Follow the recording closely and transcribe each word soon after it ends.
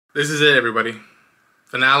This is it, everybody.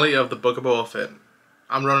 Finale of the Book of Boba Fett.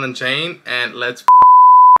 I'm Ronan Chain, and let's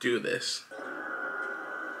do this.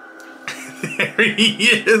 There he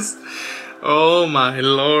is. Oh my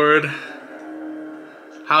lord.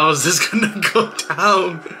 How is this gonna go down? I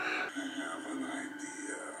have an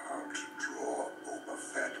idea how to draw Boba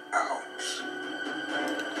Fett out.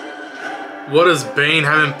 What does Bane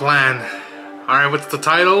have in plan? Alright, what's the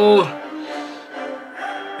title?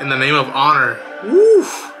 In the Name of Honor. Woo!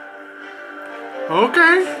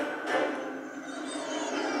 Okay.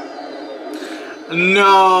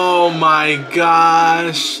 No, my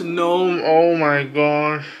gosh. No, oh my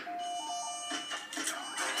gosh.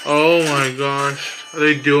 Oh my gosh. Are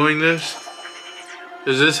they doing this?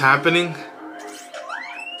 Is this happening?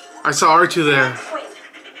 I saw R2 there. Wait,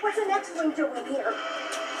 what's the next one doing here?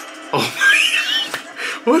 Oh my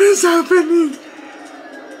god. What is happening?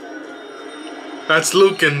 That's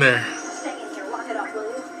Luke in there. Stay in here, lock it up, will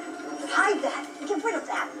you? Hide that. Get rid of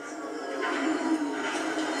that.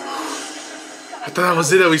 I thought that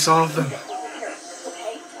was it that we saw of them. Here,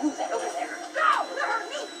 okay? Move that over there. No! You hurt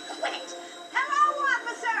me! Quit! Hello,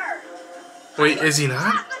 officer! Wait, is he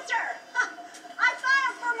not? Officer! I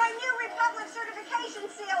filed for my new Republic certification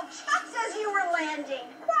seal. Chuck says you were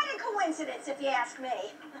landing. Quite a coincidence, if you ask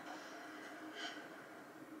me.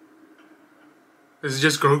 Is it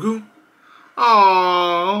just Grogu?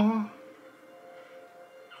 Oh,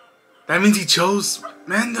 that means he chose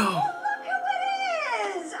Mando. Look who it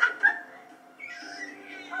is!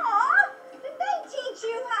 Aw, did they teach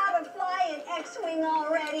you how to fly an X-Wing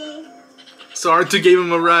already? So R2 gave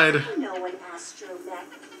him a ride. I know an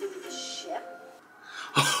astromech through the ship.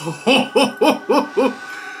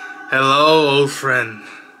 Hello, old friend.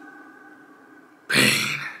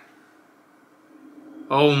 Bane.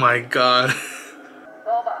 Oh my god.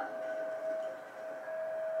 Boba.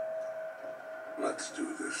 Let's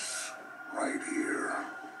do this right here,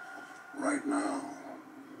 right now.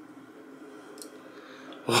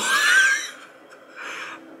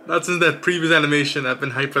 Not since that previous animation I've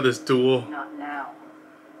been hyped for this duel. Not now.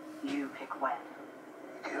 You pick when.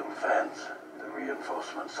 Kill fans. The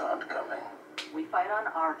reinforcements aren't coming. We fight on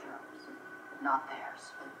our terms, not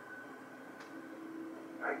theirs.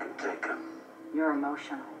 I can take him. You're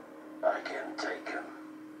emotional. I can take him.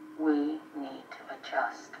 We need to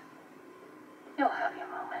adjust. You'll have your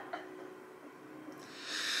moment.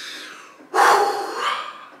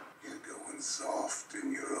 You're going soft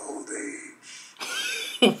in your old age.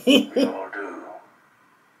 We all do.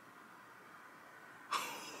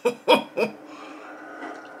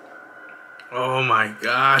 Oh my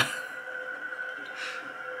god.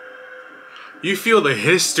 You feel the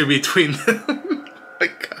history between them. My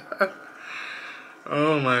god.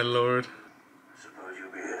 Oh my lord. Suppose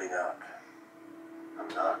you'll be heading out. I'm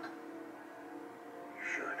not. You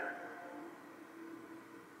should.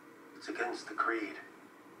 It's against the creed.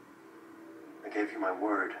 I gave you my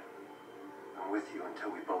word. I'm with you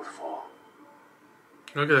until we both fall.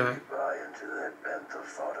 Look at that. Buy into that bantha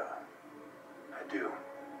fodder. I do.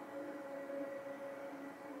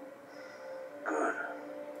 Good.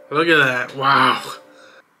 Look at that. Wow.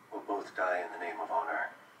 We'll both die in the name of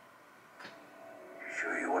honor. You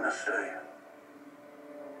sure you want to stay?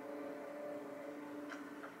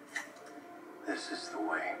 This is the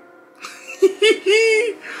way.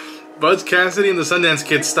 Buzz Cassidy and the Sundance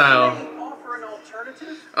Kid style. Offer an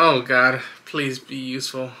alternative? Oh god. Please be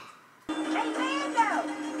useful. Hey, Mando!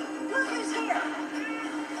 Look who's here!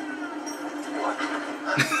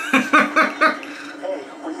 Hey,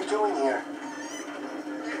 what are you doing here?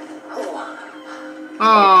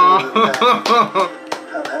 Oh.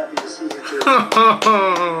 I'm happy to see you too.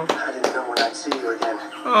 Oh. I didn't know when I'd see you again.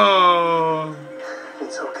 Oh.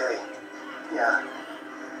 It's okay. Yeah,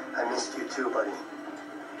 I missed you too, buddy.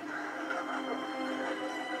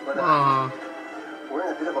 But we're in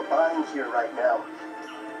a bit of a bind here right now.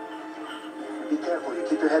 Be careful, you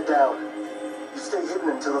keep your head down. You stay hidden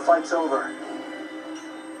until the fight's over.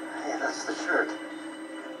 Hey, that's the shirt.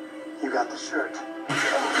 You got the shirt.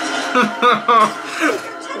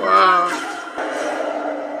 Wow.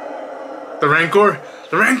 The Rancor?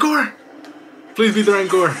 The Rancor? Please be the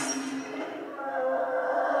Rancor.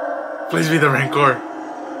 Please be the Rancor.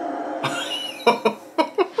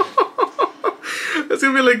 It's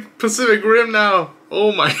gonna be like Pacific Rim now.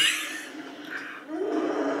 Oh my.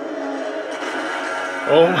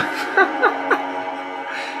 Oh my.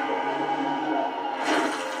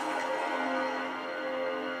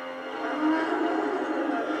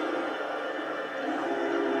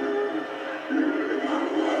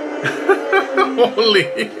 Holy.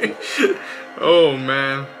 Oh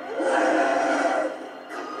man.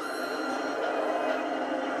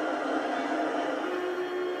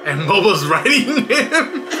 And Boba's riding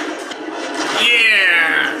him.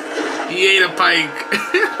 Yeah! He ate a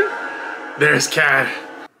pike. There's Cat.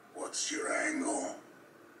 What's your angle?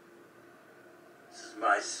 This is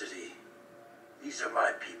my city. These are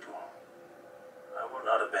my people. I will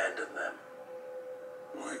not abandon them.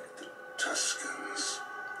 Like the Tuscans.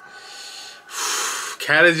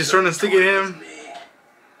 Cat is just starting to stick at him. Me.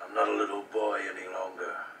 I'm not a little boy any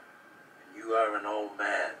longer. You are an old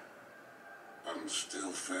man. I'm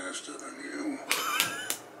still faster than you.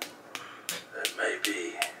 That may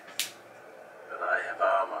be. But I have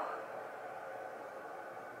armor.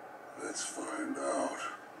 Let's find out.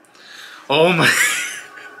 Oh my.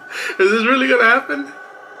 Is this really gonna happen?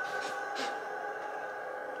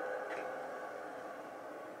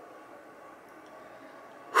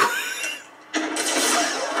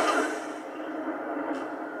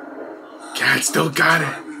 Cat still got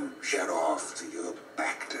it. You jet off to your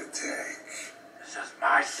Bacta tank. This is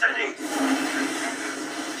my city.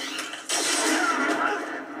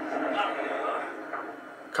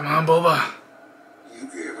 Come on, Boba. You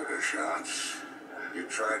gave it a shot. You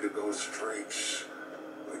tried to go straight,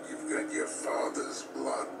 but you've got your father's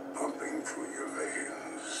blood pumping through your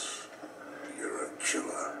veins. You're a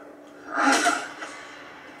killer.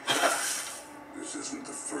 This isn't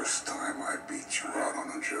the first time I beat you out on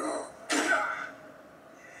a job.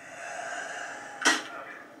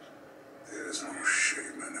 There's no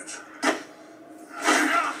shame in it.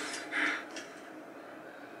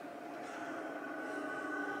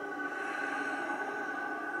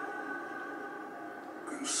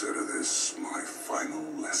 Consider this my final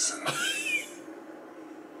lesson.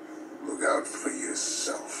 Look out for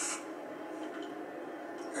yourself.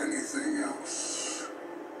 Anything else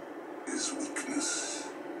is weakness.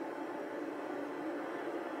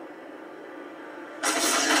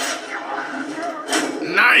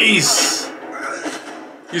 Nice!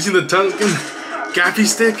 Using the Tuscan gaffy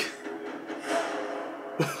stick.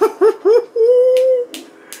 I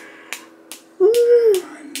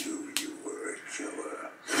knew you were a killer.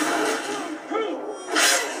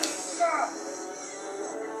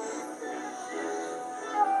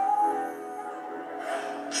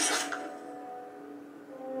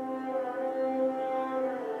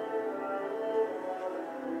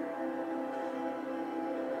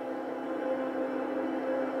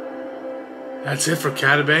 That's it for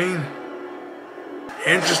Cad Bane.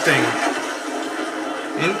 Interesting.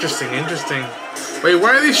 Interesting. Wait,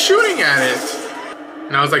 why are they shooting at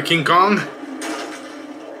it? Now it's like King Kong.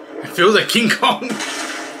 It feels like King Kong.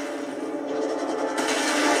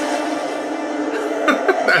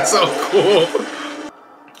 That's so cool.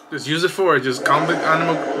 Just use it for it. Just calm the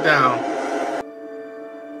animal down.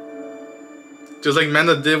 Just like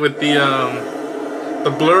Manda did with the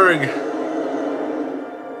blurg.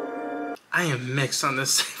 I am mixed on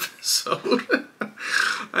this episode.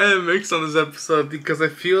 I am mixed on this episode because I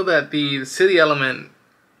feel that the city element,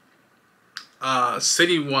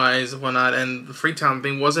 city-wise, whatnot, and the Freetown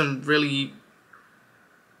thing wasn't really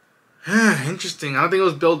interesting. I don't think it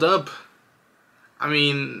was built up. I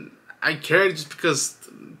mean, I cared just because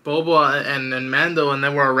Boba and Mando and they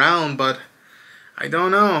were around, but I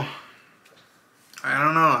don't know.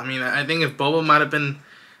 I mean, I think if Boba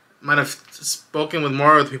might have spoken with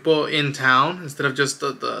more of the people in town instead of just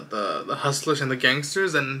the hustlers and the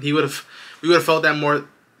gangsters, and we would have felt that more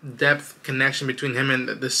depth connection between him and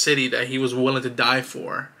the city that he was willing to die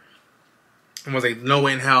for, and was like, no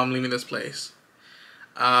way in hell I'm leaving this place.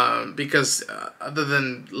 Because other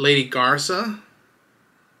than Lady Garza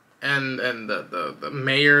and the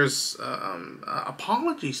mayor's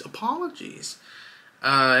apologies,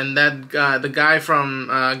 and that guy, the guy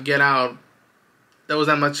from Get Out. There was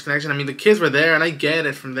that much connection. I mean, the kids were there, and I get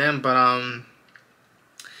it from them, but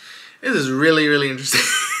this is really, really interesting.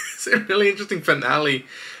 It's a really interesting finale,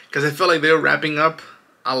 because I felt like they were wrapping up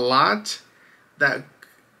a lot that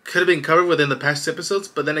could have been covered within the past 2 episodes,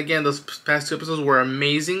 but then again, those past 2 episodes were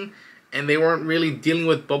amazing, and they weren't really dealing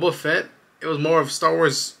with Boba Fett. It was more of Star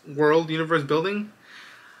Wars world, universe building.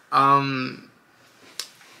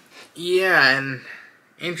 Yeah, and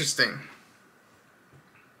interesting.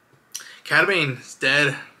 Cad Bane is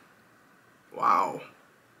dead. Wow.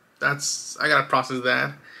 I gotta process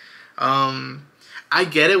that. I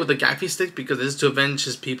get it with the gaffy stick because this is to avenge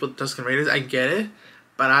his people, the Tusken Raiders. I get it.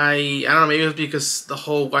 But I don't know, maybe it was because the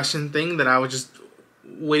whole Western thing that I was just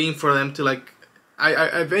waiting for them to like...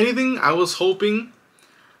 if anything, I was hoping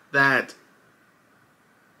that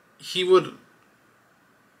he would...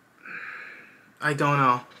 I don't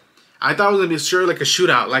know. I thought it was gonna be sure like a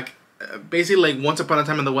shootout, like basically like Once Upon a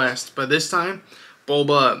Time in the West, but this time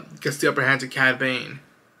Boba gets the upper hand to Cad Bane.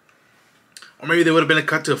 Or maybe there would have been a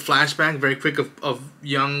cut to a flashback very quick of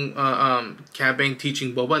young Cad Bane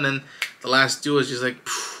teaching Boba, and then the last duel is just like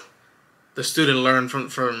the student learned from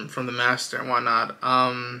the master and whatnot.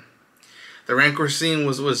 The Rancor scene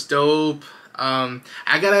was dope. I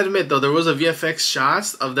gotta admit though, there was a VFX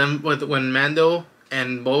shots of them when Mando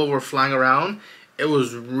and Boba were flying around. It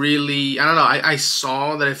was really, I don't know, I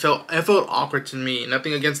saw that it felt awkward to me.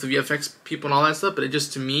 Nothing against the VFX people and all that stuff, but it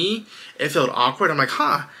just, to me, it felt awkward. I'm like,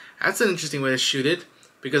 huh, that's an interesting way to shoot it.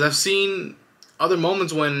 Because I've seen other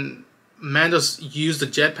moments when Mando's used the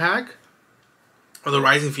jetpack, or the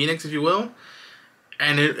Rising Phoenix, if you will,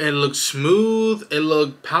 and it looked smooth, it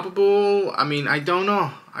looked palpable. I mean, I don't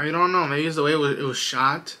know. Maybe it's the way it was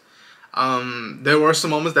shot. There were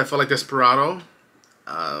some moments that felt like Desperado.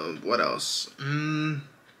 What else? I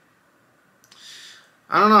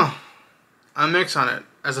don't know. I'm mixed on it.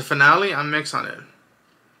 As a finale, I'm mixed on it.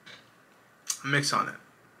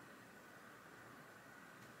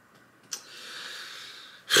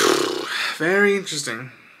 Very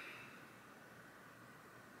interesting.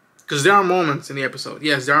 Because there are moments in the episode.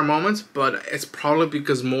 Yes, there are moments, but it's probably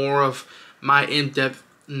because more of my in-depth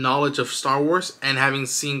knowledge of Star Wars and having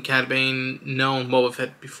seen Cad Bane known Boba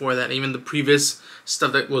Fett before that. Even the previous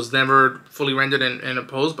stuff that was never fully rendered and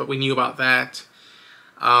opposed, but we knew about that.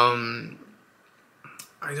 I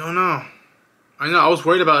don't know. I was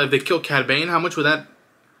worried about if they killed Cad Bane, how much would that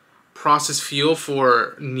process feel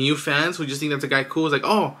for new fans who just think that's a guy cool? It's like,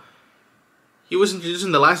 oh, he was introduced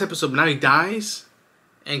in the last episode, but now he dies?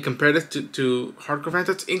 And compared it to hardcore fans,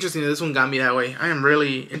 that's interesting that this one got me that way. I am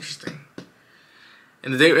really interesting.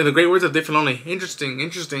 In the great words of Dave Filoni, interesting.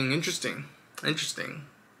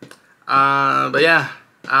 But yeah,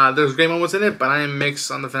 there's great moments in it, but I am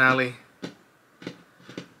mixed on the finale.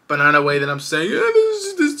 But not in a way that I'm saying, yeah,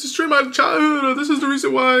 this destroyed my childhood, or this is the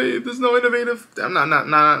reason why there's no innovative. I'm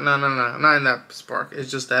not in that spark.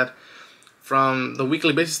 It's just that from the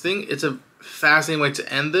weekly basis thing, it's a fascinating way to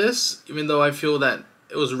end this, even though I feel that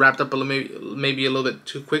it was wrapped up maybe a little bit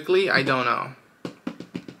too quickly. I don't know.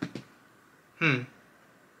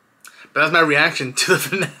 But that's my reaction to the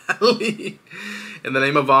finale. In the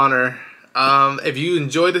name of honor. If you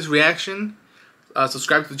enjoyed this reaction,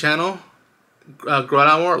 subscribe to the channel. Grow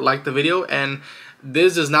out more. Like the video. And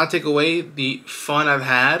this does not take away the fun I've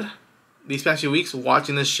had these past few weeks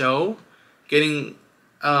watching this show, getting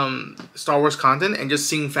Star Wars content, and just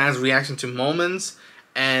seeing fans' reaction to moments,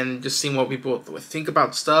 and just seeing what people think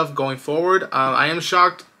about stuff going forward. I am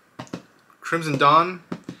shocked Crimson Dawn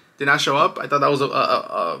did not show up. I thought that was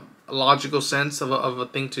a logical sense of a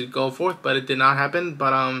thing to go forth, but it did not happen.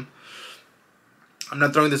 But I'm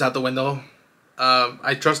not throwing this out the window.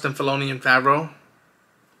 I trust in Filoni and Favreau.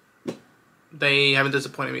 They haven't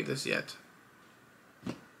disappointed me this yet.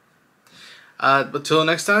 But till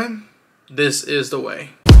next time, this is the way.